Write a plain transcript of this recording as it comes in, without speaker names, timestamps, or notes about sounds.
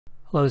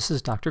Hello, this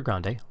is Dr.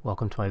 Grande.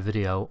 Welcome to my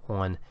video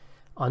on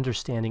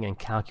understanding and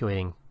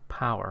calculating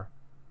power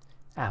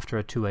after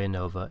a two-way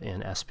ANOVA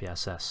in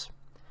SPSS.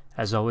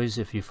 As always,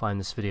 if you find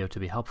this video to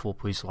be helpful,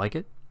 please like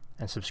it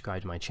and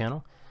subscribe to my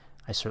channel.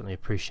 I certainly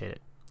appreciate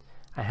it.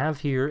 I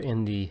have here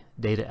in the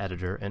data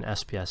editor in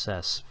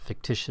SPSS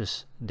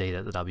fictitious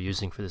data that I'll be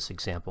using for this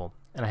example,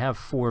 and I have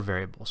four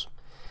variables.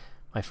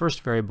 My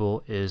first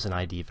variable is an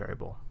ID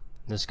variable.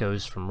 This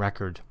goes from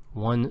record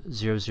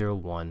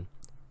 1001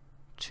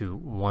 to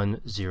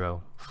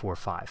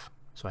 1045.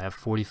 So I have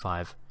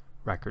 45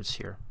 records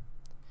here.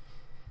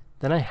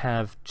 Then I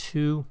have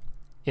two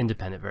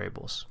independent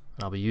variables,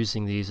 and I'll be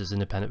using these as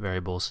independent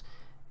variables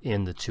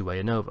in the two-way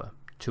ANOVA.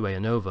 Two-way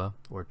ANOVA,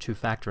 or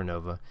two-factor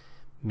ANOVA,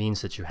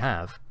 means that you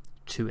have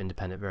two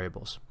independent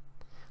variables.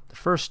 The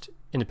first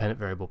independent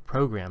variable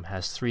program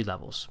has three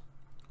levels: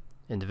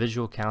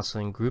 individual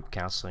counseling, group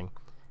counseling,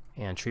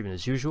 and treatment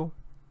as usual.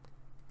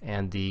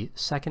 And the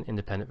second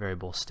independent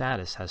variable,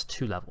 status, has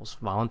two levels: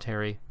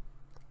 voluntary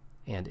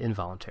and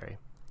involuntary.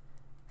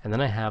 And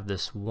then I have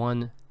this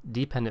one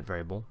dependent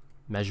variable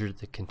measured at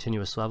the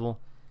continuous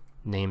level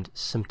named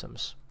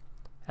symptoms.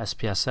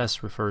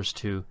 SPSS refers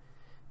to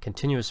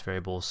continuous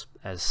variables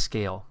as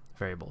scale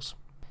variables.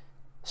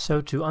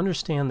 So to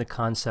understand the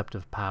concept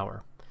of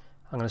power,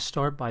 I'm going to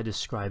start by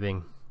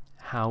describing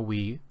how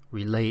we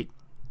relate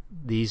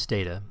these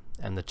data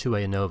and the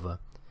two-way ANOVA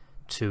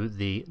to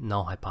the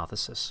null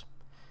hypothesis.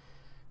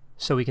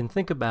 So we can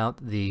think about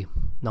the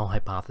null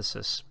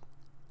hypothesis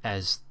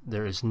as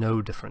there is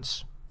no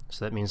difference.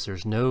 So that means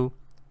there's no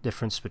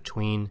difference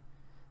between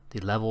the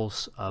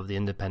levels of the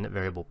independent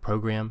variable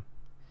program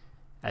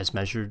as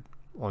measured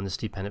on this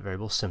dependent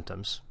variable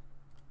symptoms.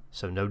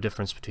 So no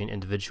difference between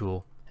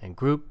individual and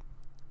group,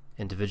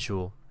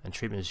 individual and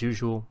treatment as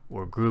usual,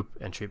 or group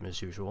and treatment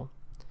as usual.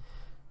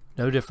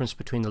 No difference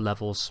between the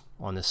levels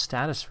on the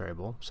status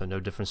variable, so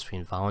no difference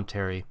between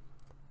voluntary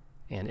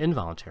and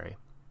involuntary.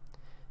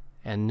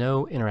 And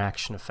no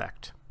interaction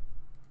effect.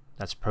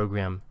 That's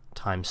program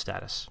time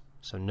status.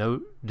 So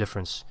no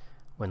difference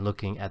when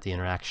looking at the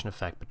interaction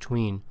effect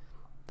between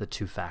the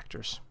two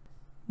factors.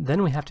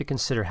 Then we have to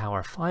consider how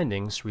our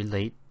findings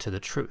relate to the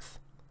truth.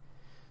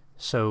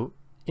 So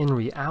in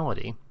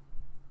reality,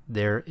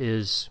 there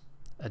is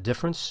a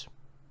difference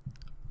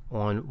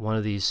on one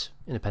of these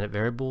independent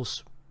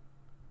variables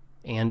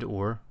and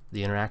or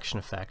the interaction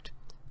effect,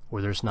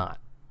 or there's not.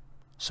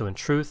 So in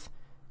truth,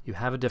 you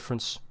have a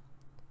difference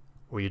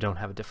or you don't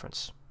have a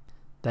difference.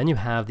 Then you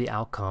have the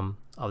outcome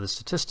of the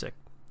statistic,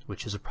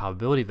 which is a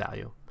probability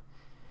value.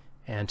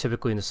 And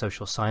typically in the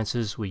social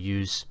sciences, we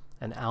use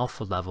an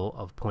alpha level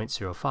of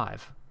 0.05.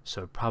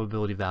 So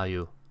probability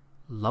value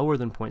lower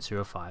than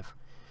 0.05,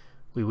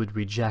 we would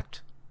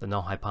reject the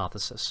null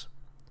hypothesis.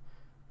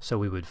 So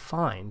we would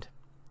find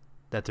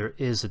that there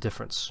is a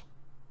difference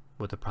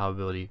with a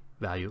probability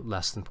value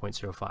less than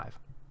 0.05.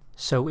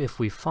 So if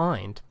we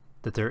find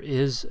that there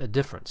is a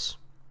difference,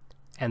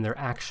 and there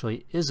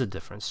actually is a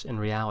difference in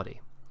reality,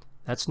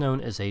 that's known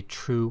as a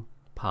true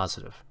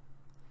positive.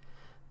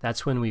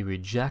 That's when we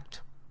reject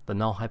the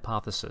null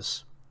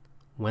hypothesis,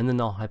 when the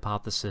null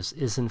hypothesis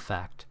is in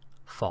fact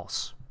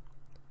false,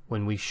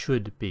 when we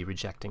should be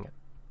rejecting it.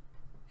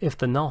 If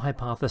the null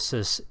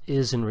hypothesis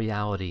is in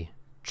reality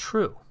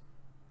true,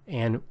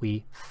 and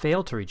we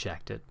fail to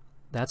reject it,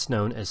 that's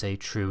known as a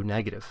true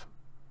negative.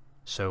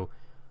 So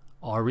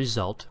our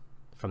result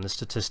from the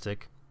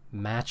statistic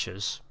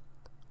matches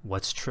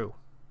what's true.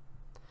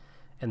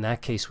 In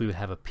that case, we would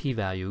have a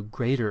p-value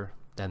greater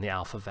than the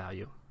alpha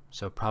value,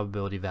 so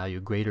probability value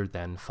greater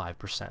than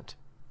 5%.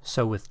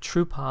 So with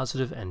true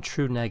positive and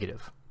true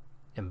negative,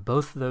 in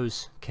both of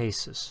those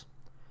cases,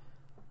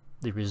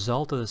 the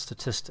result of the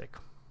statistic,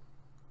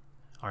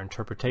 our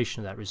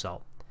interpretation of that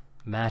result,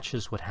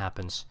 matches what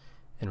happens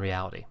in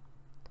reality.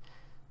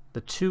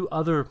 The two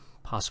other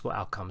possible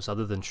outcomes,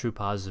 other than true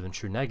positive and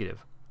true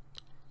negative,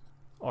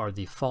 are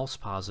the false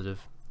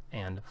positive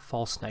and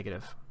false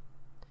negative.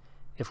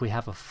 If we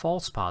have a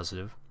false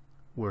positive,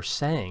 we're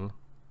saying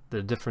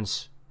the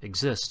difference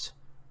exists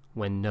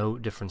when no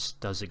difference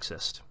does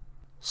exist.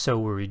 So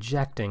we're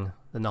rejecting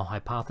the null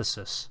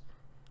hypothesis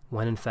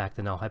when in fact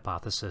the null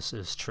hypothesis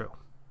is true.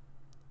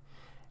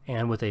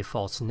 And with a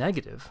false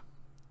negative,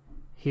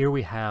 here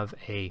we have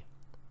a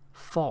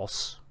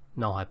false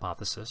null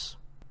hypothesis,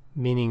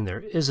 meaning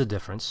there is a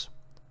difference,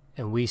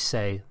 and we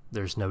say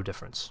there's no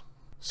difference.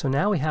 So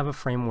now we have a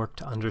framework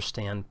to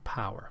understand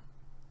power.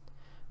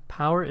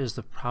 Power is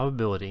the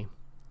probability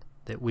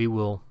that we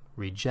will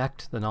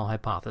reject the null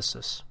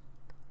hypothesis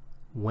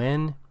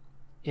when,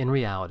 in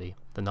reality,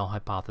 the null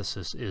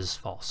hypothesis is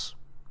false.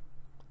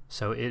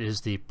 So it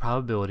is the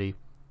probability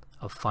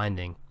of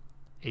finding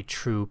a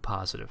true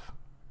positive.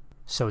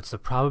 So it's the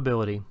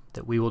probability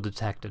that we will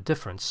detect a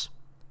difference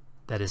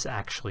that is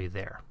actually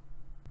there.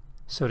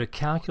 So to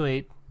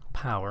calculate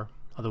power,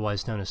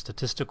 otherwise known as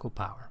statistical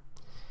power,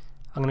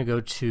 I'm going to go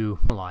to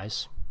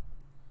Analyze,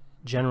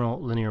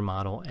 General Linear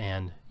Model,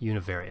 and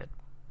Univariate.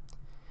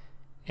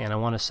 And I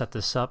want to set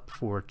this up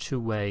for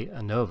two-way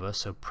ANOVA,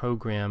 so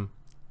program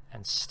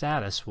and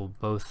status will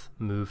both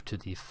move to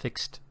the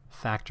fixed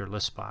factor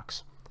list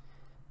box.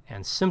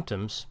 And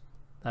symptoms,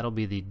 that'll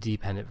be the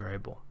dependent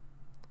variable.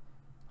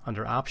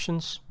 Under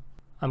options,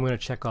 I'm going to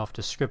check off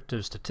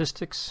descriptive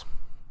statistics,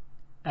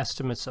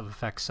 estimates of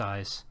effect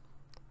size,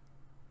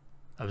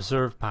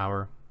 observed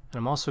power, and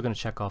I'm also going to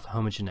check off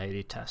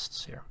homogeneity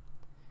tests here.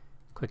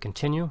 Click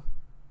continue,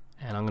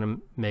 and I'm going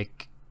to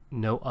make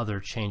no other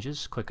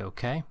changes. Click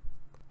OK.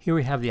 Here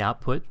we have the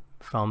output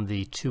from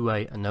the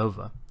Two-Way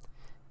ANOVA,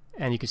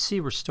 and you can see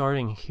we're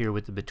starting here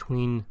with the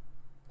between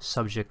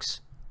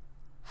subjects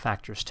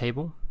factors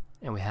table,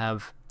 and we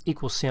have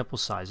equal sample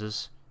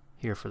sizes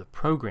here for the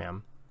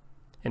program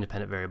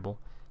independent variable,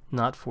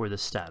 not for the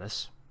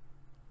status.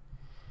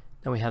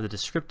 Then we have the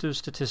descriptive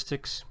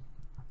statistics,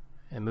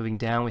 and moving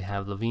down we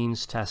have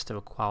Levine's test of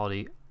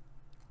equality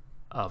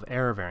of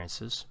error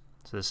variances.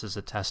 So this is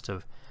a test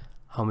of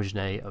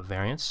homogeneity of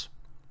variance.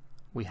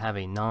 We have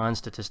a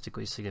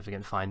non-statistically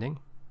significant finding,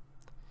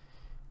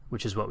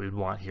 which is what we would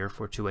want here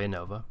for Two-Way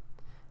ANOVA.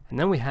 And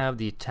then we have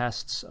the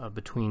tests of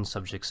between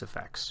subjects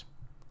effects.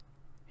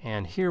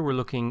 And here we're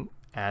looking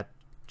at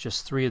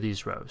just 3 of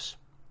these rows.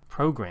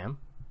 Program,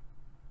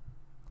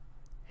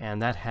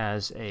 and that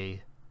has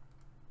a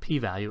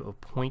p-value of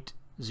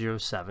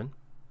 0.07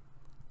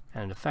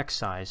 and an effect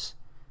size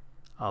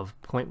of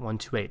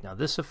 0.128. Now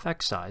this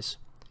effect size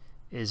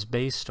is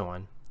based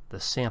on the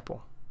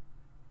sample.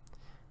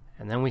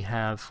 And then we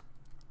have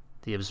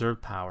the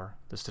observed power,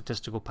 the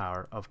statistical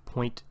power of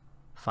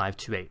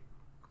 0.528,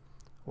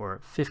 or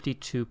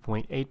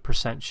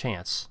 52.8%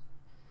 chance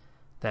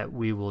that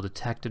we will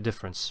detect a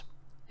difference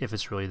if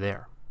it's really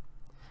there.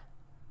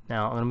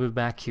 Now I'm going to move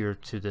back here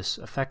to this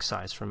effect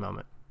size for a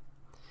moment.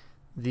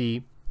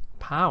 The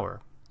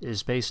power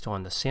is based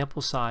on the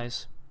sample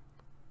size,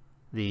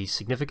 the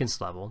significance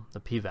level, the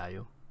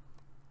p-value,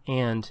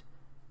 and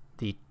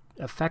the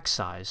effect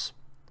size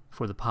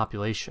for the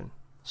population,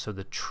 so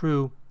the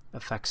true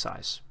effect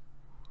size.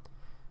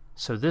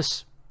 So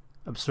this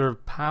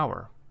observed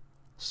power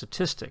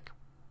statistic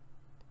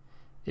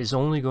is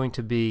only going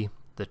to be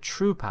the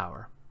true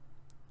power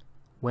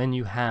when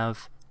you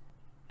have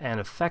an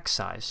effect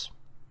size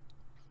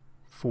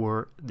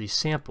for the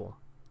sample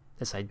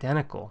that's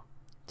identical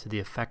to the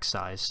effect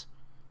size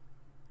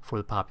for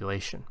the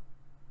population.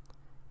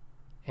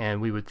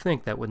 And we would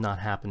think that would not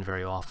happen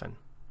very often.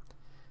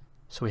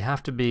 So we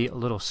have to be a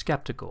little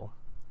skeptical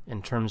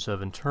in terms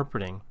of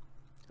interpreting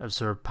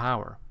observed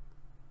power,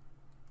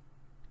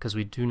 because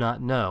we do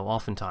not know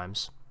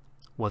oftentimes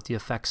what the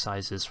effect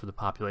size is for the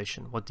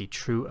population, what the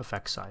true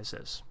effect size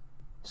is.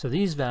 So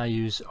these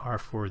values are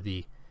for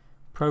the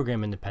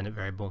program independent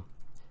variable.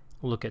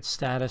 We'll look at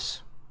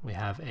status. We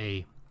have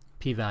a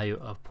p-value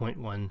of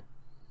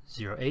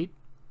 0.108.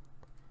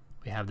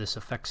 We have this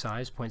effect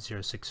size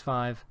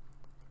 0.065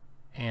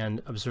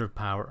 and observed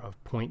power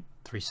of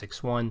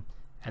 0.361,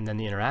 and then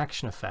the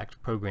interaction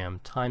effect program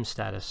time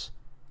status,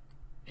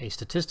 a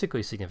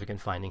statistically significant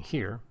finding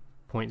here,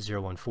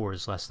 0.014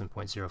 is less than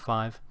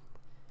 0.05,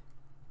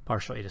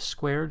 partial eta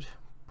squared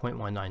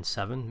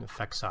 0.197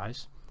 effect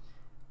size,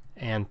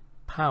 and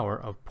power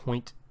of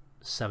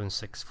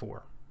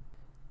 0.764.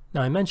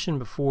 Now I mentioned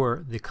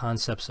before the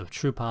concepts of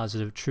true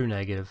positive, true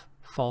negative,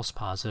 false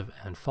positive,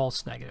 and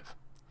false negative.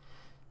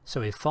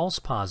 So a false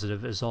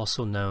positive is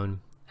also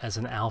known as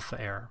an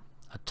alpha error,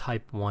 a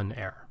type 1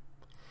 error.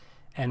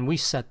 And we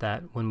set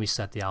that when we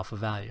set the alpha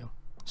value.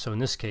 So in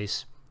this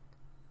case,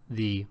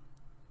 the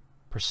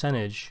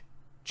percentage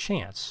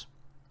chance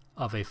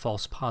of a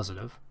false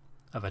positive,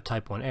 of a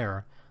type 1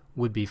 error,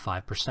 would be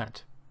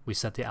 5%. We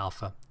set the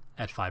alpha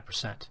at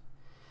 5%.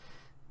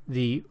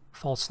 The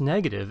false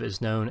negative is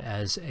known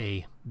as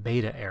a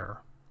beta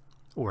error,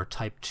 or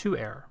type 2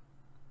 error.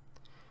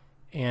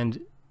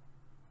 And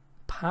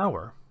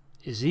power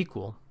is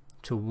equal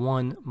to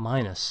 1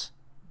 minus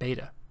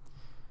beta.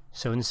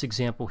 So in this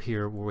example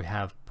here, where we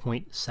have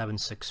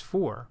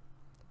 0.764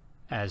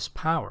 as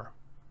power,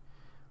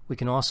 we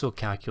can also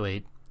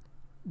calculate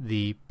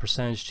the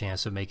percentage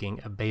chance of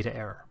making a beta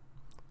error,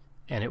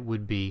 and it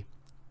would be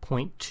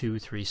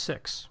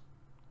 0.236.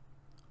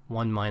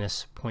 1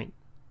 minus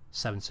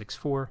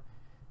 0.764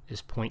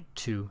 is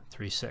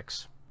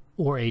 0.236,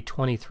 or a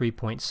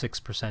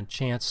 23.6%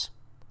 chance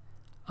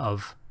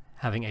of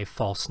having a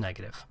false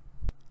negative.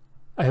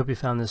 I hope you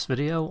found this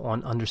video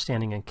on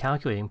understanding and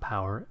calculating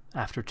power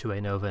after Two-Way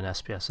ANOVA and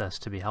SPSS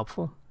to be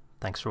helpful.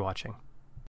 Thanks for watching.